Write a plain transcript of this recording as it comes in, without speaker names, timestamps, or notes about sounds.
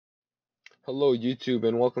Hello YouTube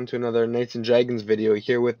and welcome to another Knights and Dragons video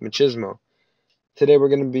here with Machismo. Today we're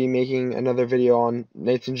going to be making another video on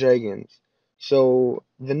Knights and Dragons. So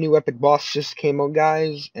the new epic boss just came out,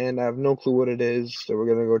 guys, and I have no clue what it is, so we're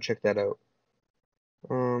going to go check that out.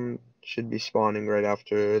 Should be spawning right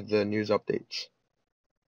after the news updates.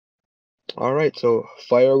 Alright, so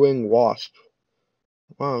Firewing Wasp.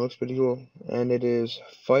 Wow, looks pretty cool. And it is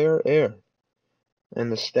Fire Air. And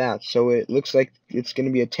the stats, so it looks like it's going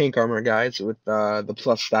to be a tank armor, guys, with the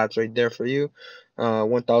plus stats right there for you.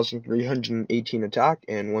 1,318 attack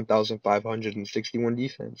and 1,561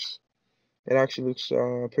 defense. It actually looks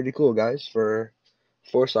pretty cool, guys, for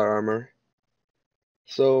 4-star armor.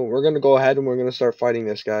 So we're going to go ahead and we're going to start fighting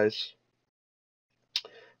this, guys.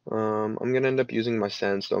 I'm going to end up using my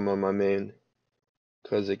sandstorm on my main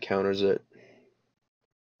because it counters it.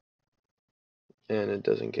 And it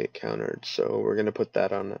doesn't get countered, so we're gonna put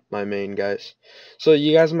that on my main, guys. So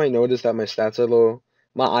you guys might notice that my stats are low.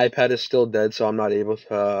 My iPad is still dead, so I'm not able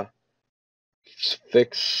to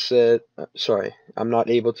fix it. Sorry, I'm not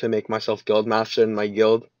able to make myself guild master in my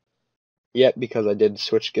guild yet because I did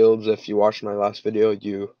switch guilds. If you watched my last video,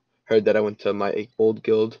 you heard that I went to my old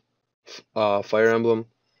guild, Fire Emblem,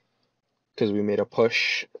 because we made a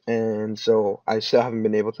push, and so I still haven't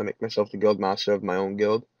been able to make myself the guild master of my own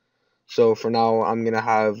guild. So for now, I'm going to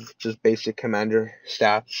have just basic commander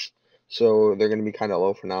stats. So they're going to be kind of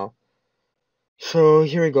low for now. So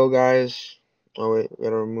here we go, guys. Oh wait,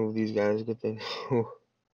 gotta remove these guys. Good thing. That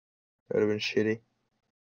would have been shitty.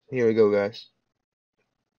 Here we go, guys.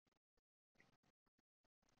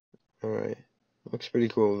 Alright. Looks pretty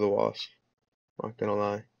cool with the wasp. Not gonna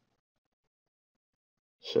lie.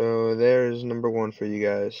 So there's number 1 for you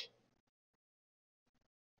guys.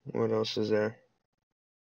 What else is there?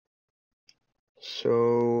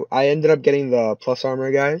 So I ended up getting the plus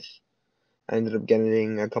armor, guys. I ended up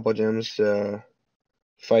getting a couple gems to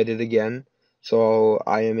fight it again. So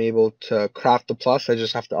I am able to craft the plus. I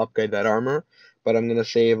just have to upgrade that armor. But I'm going to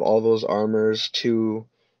save all those armors to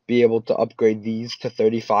be able to upgrade these to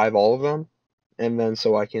 35, all of them. And then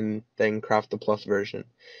so I can then craft the plus version.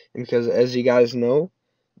 And because as you guys know,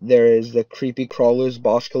 there is the Creepy Crawlers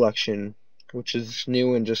boss collection, which is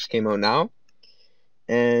new and just came out now.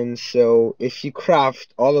 And so if you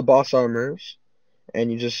craft all the boss armors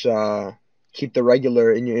and you just keep the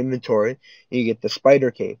regular in your inventory, you get the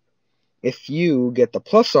spider cape. If you get the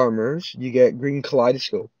plus armors, you get green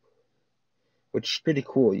kaleidoscope, which is pretty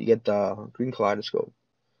cool. You get the green kaleidoscope.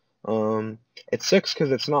 It sucks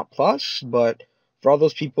because it's not plus, but for all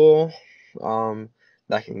those people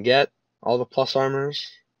that can get all the plus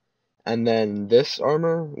armors, and then this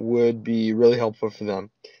armor would be really helpful for them,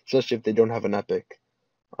 especially if they don't have an epic.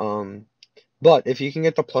 But if you can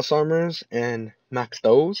get the plus armors and max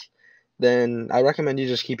those, then I recommend you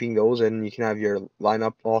just keeping those, and you can have your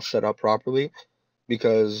lineup all set up properly,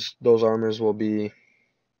 because those armors will be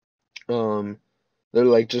they're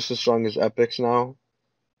like just as strong as epics now.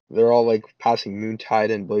 They're all like passing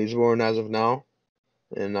Moontide and Blazeborn as of now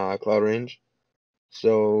in Cloud Range.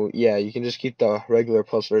 So yeah, you can just keep the regular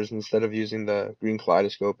plus version instead of using the green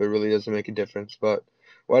kaleidoscope. It really doesn't make a difference, but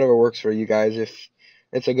whatever works for you guys. If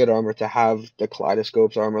it's a good armor to have the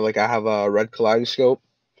kaleidoscope's armor, like I have a red kaleidoscope,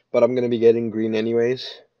 but I'm gonna be getting green anyways.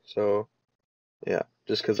 So yeah,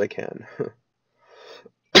 just because I can.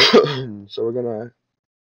 So we're gonna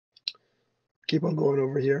keep on going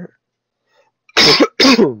over here.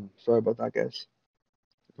 Sorry about that, guys.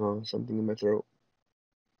 Something in my throat.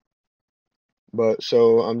 But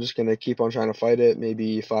so I'm just gonna keep on trying to fight it,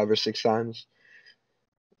 maybe 5 or 6 times,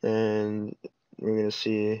 and we're gonna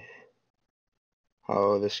see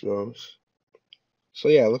how this goes. So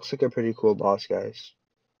yeah, it looks like a pretty cool boss, guys.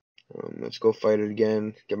 Let's go fight it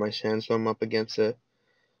again. Get my sandstorm up against it.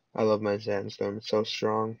 I love my sandstorm. It's so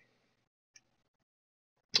strong.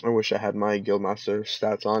 I wish I had my guildmaster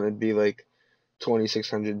stats on. It'd be like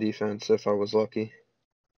 2600 defense if I was lucky.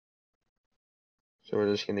 So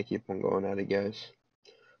we're just gonna keep on going at it, guys.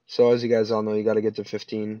 So as you guys all know, you gotta get to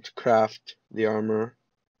 15 to craft the armor.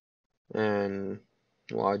 And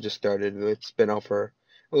well, I just started. It's been out for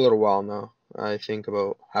a little while now. I think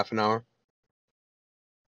about half an hour.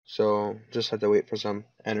 So just have to wait for some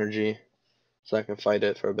energy so I can fight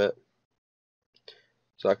it for a bit.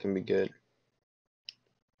 So that can be good.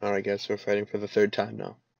 Alright guys, we're fighting for the 3rd time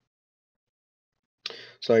now.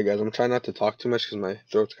 Sorry guys, I'm trying not to talk too much because my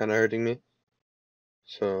throat's kind of hurting me.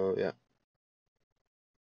 So yeah.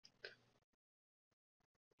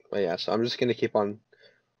 But yeah, so I'm just going to keep on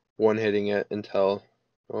one-hitting it until...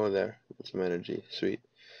 Oh, there. That's some energy. Sweet.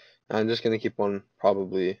 I'm just going to keep on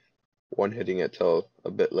probably one-hitting it till a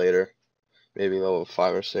bit later. maybe level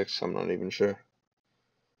 5 or 6, I'm not even sure.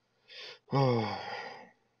 Oh,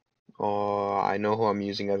 I know who I'm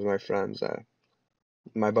using as my friends.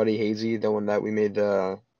 My buddy Hazy, the one that we made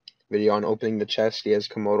the video on opening the chest, he has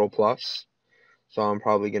Komodo Plus. So I'm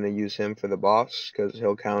probably going to use him for the boss, because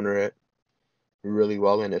he'll counter it really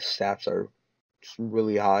well, and his stats are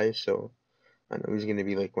really high, so I know he's going to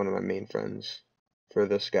be like one of my main friends for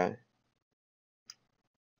this guy.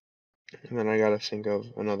 And then I gotta think of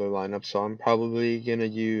another lineup, so I'm probably going to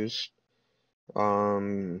use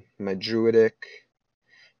my Druidic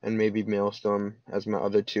and maybe Maelstrom as my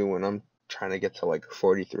other two when I'm trying to get to like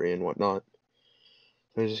 43 and whatnot.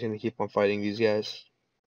 I'm just going to keep on fighting these guys,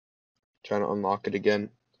 trying to unlock it again.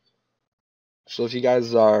 So if you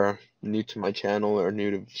guys are new to my channel or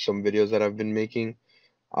new to some videos that I've been making,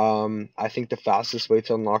 I think the fastest way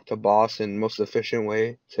to unlock the boss and most efficient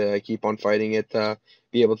way to keep on fighting it to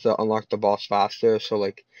be able to unlock the boss faster, so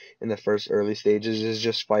like in the first early stages, is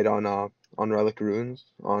just fight on Relic Ruins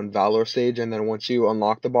on Valor stage, and then once you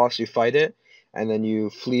unlock the boss, you fight it, and then you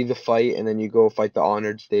flee the fight, and then you go fight the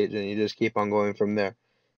Honored stage, and you just keep on going from there.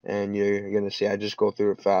 And you're gonna see I just go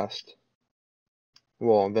through it fast.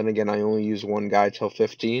 Well, then again, I only use one guy till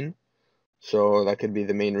 15, so that could be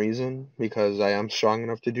the main reason, because I am strong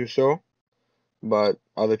enough to do so. But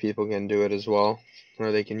other people can do it as well,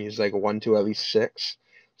 or they can use like 1 to at least 6,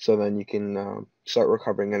 so then you can start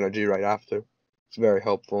recovering energy right after. It's very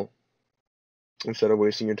helpful, instead of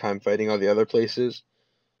wasting your time fighting all the other places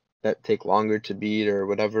that take longer to beat or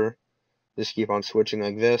whatever. Just keep on switching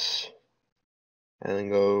like this, and then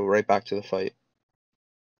go right back to the fight.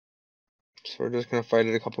 So we're just going to fight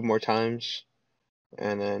it a couple more times,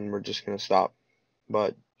 and then we're just going to stop.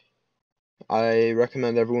 But I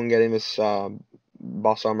recommend everyone getting this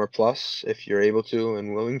Boss Armor Plus if you're able to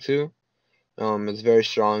and willing to. It's very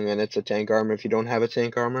strong, and it's a tank armor if you don't have a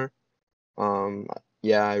tank armor.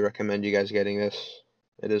 Yeah, I recommend you guys getting this.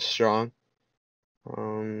 It is strong.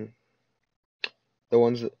 The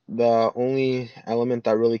only element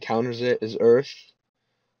that really counters it is earth.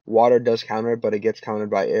 Water does counter it, but it gets countered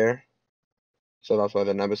by air. So that's why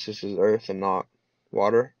the nemesis is earth and not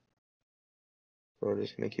water. So we're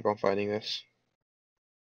just gonna keep on fighting this.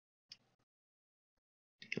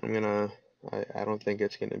 I don't think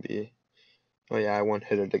it's gonna be. Oh yeah, I one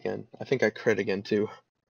hit it again. I think I crit again too.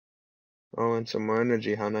 Oh, and some more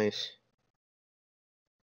energy, how nice.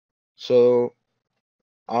 So,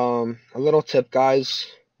 a little tip, guys.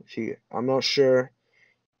 I'm not sure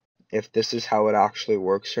if this is how it actually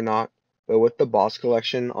works or not, but with the boss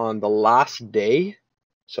collection on the last day,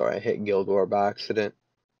 sorry, I hit Guild War by accident.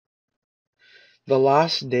 The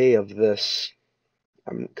last day of this,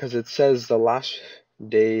 because it says the last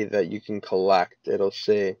day that you can collect, it'll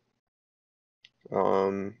say,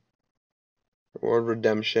 reward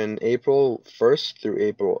redemption, April 1st through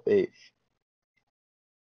April 8th.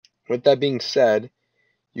 With that being said,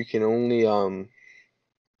 you can only, what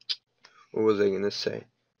was I gonna say?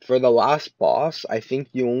 For the last boss, I think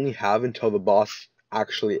you only have until the boss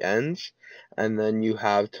actually ends, and then you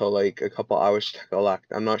have till like a couple hours to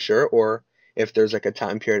collect. I'm not sure, or if there's like a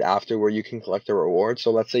time period after where you can collect a reward.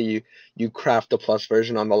 So let's say you craft the plus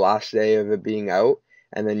version on the last day of it being out,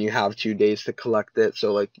 and then you have 2 days to collect it.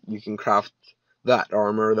 So like you can craft that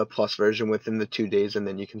armor, the plus version, within the 2 days, and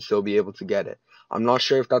then you can still be able to get it. I'm not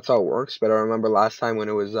sure if that's how it works, but I remember last time when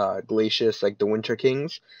it was Glacius, like the Winter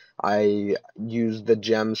Kings, I used the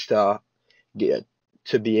gems to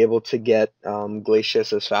be able to get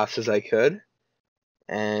Glacius as fast as I could,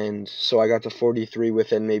 and so I got to 43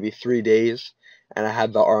 within maybe 3 days, and I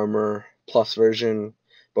had the armor plus version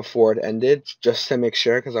before it ended, just to make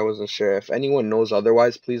sure, because I wasn't sure. If anyone knows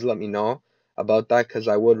otherwise, please let me know about that, because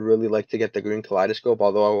I would really like to get the green kaleidoscope,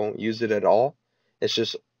 although I won't use it at all. It's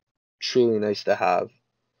just truly nice to have.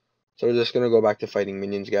 So we're just gonna go back to fighting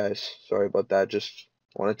minions, guys. Sorry about that, just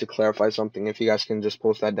wanted to clarify something. If you guys can just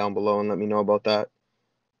post that down below and let me know about that.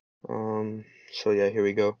 So yeah, here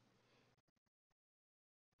we go.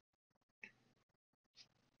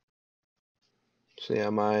 So yeah,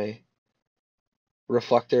 my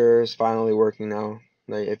reflector is finally working now.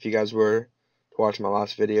 Like, if you guys were to watch my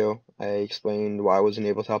last video, I explained why I wasn't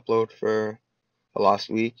able to upload for the last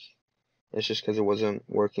week. It's just because it wasn't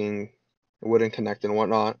working, it wouldn't connect and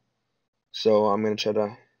whatnot. So I'm gonna try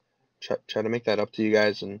to make that up to you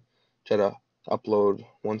guys and try to upload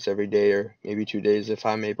once every day or maybe 2 days if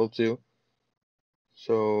I'm able to.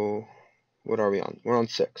 So what are we on? We're on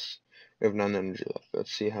 6. We have 9 energy left.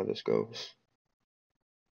 Let's see how this goes.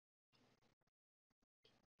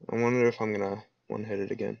 I wonder if I'm gonna one hit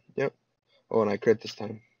it again. Yep. Oh, and I crit this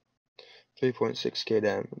time. 3.6k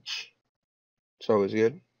damage. It's always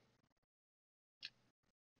good.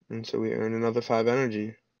 And so we earn another 5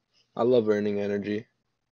 energy. I love earning energy.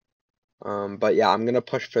 But yeah, I'm gonna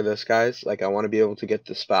push for this, guys. Like, I want to be able to get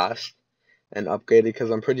this fast and upgrade it, because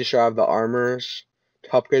I'm pretty sure I have the armors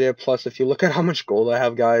to upgrade it. Plus, if you look at how much gold I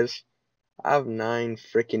have, guys, I have 9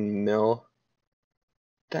 freaking mil.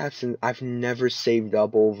 I've never saved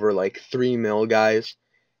up over like 3 mil, guys.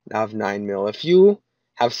 I have 9 mil. If you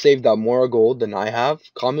have saved up more gold than I have,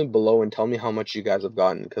 comment below and tell me how much you guys have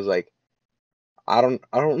gotten, because like I don't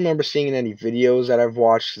remember seeing any videos that I've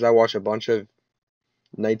watched, because I watch a bunch of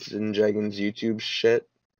Knights and Dragons YouTube shit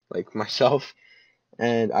like myself,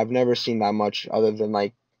 and I've never seen that much other than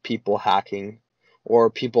like people hacking or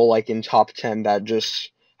people like in top 10 that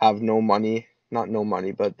just have no money, not no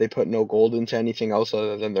money, but they put no gold into anything else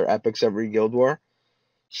other than their epics every guild war.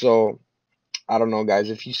 So I don't know, guys,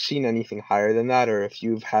 if you've seen anything higher than that, or if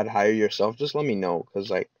you've had higher yourself, just let me know, because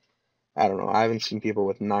like I don't know, I haven't seen people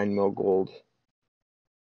with 9 mil gold,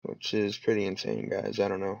 which is pretty insane, guys. I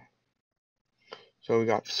don't know. So we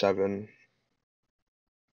got 7.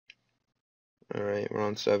 Alright, we're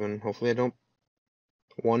on 7. Hopefully I don't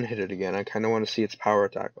one-hit it again. I kind of want to see its power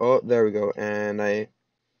attack. Oh, there we go. And I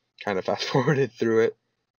kind of fast-forwarded through it.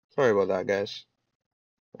 Sorry about that, guys.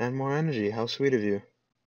 And more energy. How sweet of you.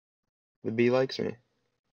 The bee likes me.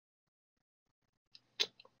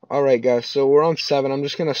 Alright, guys. So we're on 7. I'm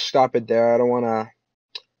just going to stop it there. I don't want to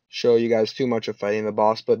show you guys too much of fighting the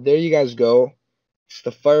boss. But there you guys go. It's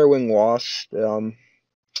the Firewing Wasp.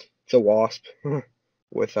 It's a wasp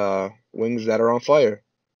with wings that are on fire.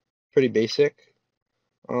 Pretty basic.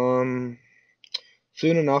 Soon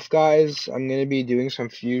enough, guys, I'm going to be doing some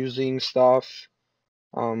fusing stuff.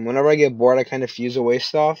 Whenever I get bored, I kind of fuse away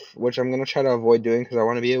stuff, which I'm going to try to avoid doing because I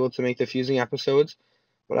want to be able to make the fusing episodes.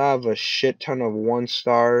 But I have a shit ton of 1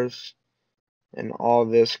 stars and all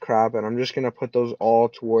this crap, and I'm just going to put those all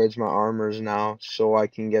towards my armors now so I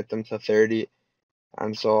can get them to 30.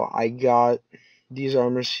 And so I got these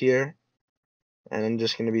armors here, and I'm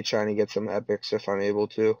just going to be trying to get some epics if I'm able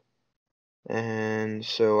to. And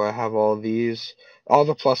so I have all these. All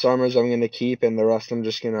the plus armors I'm going to keep, and the rest I'm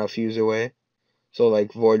just going to fuse away. So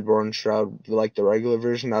like Voidborn Shroud, like the regular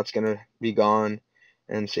version, that's going to be gone.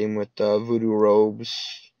 And same with Voodoo Robes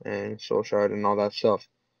and Soul Shard and all that stuff.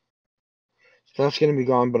 So that's going to be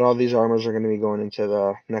gone, but all these armors are going to be going into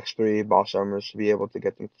the next 3 boss armors to be able to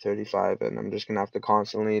get them to 35. And I'm just going to have to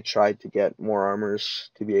constantly try to get more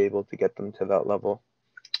armors to be able to get them to that level,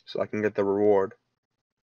 so I can get the reward.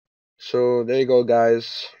 So there you go,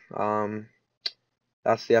 guys.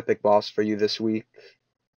 That's the epic boss for you this week.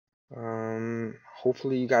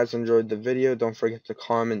 Hopefully you guys enjoyed the video. Don't forget to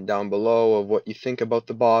comment down below of what you think about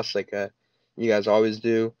the boss, like you guys always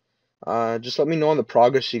do. Just let me know on the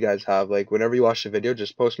progress you guys have. Like whenever you watch the video,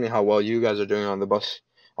 just post me how well you guys are doing on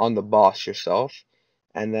the boss yourself,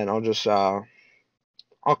 and then I'll just I'll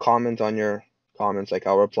comment on your comments. Like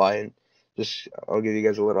I'll reply, and I'll give you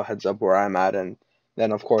guys a little heads up where I'm at, and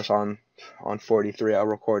then of course on 43 I'll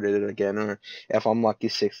record it again, or if I'm lucky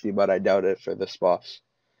 60, but I doubt it for this boss.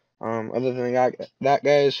 Other than that,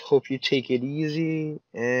 guys, hope you take it easy,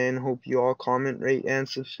 and hope you all comment, rate, and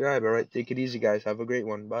subscribe. Alright, take it easy, guys. Have a great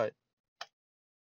one. Bye.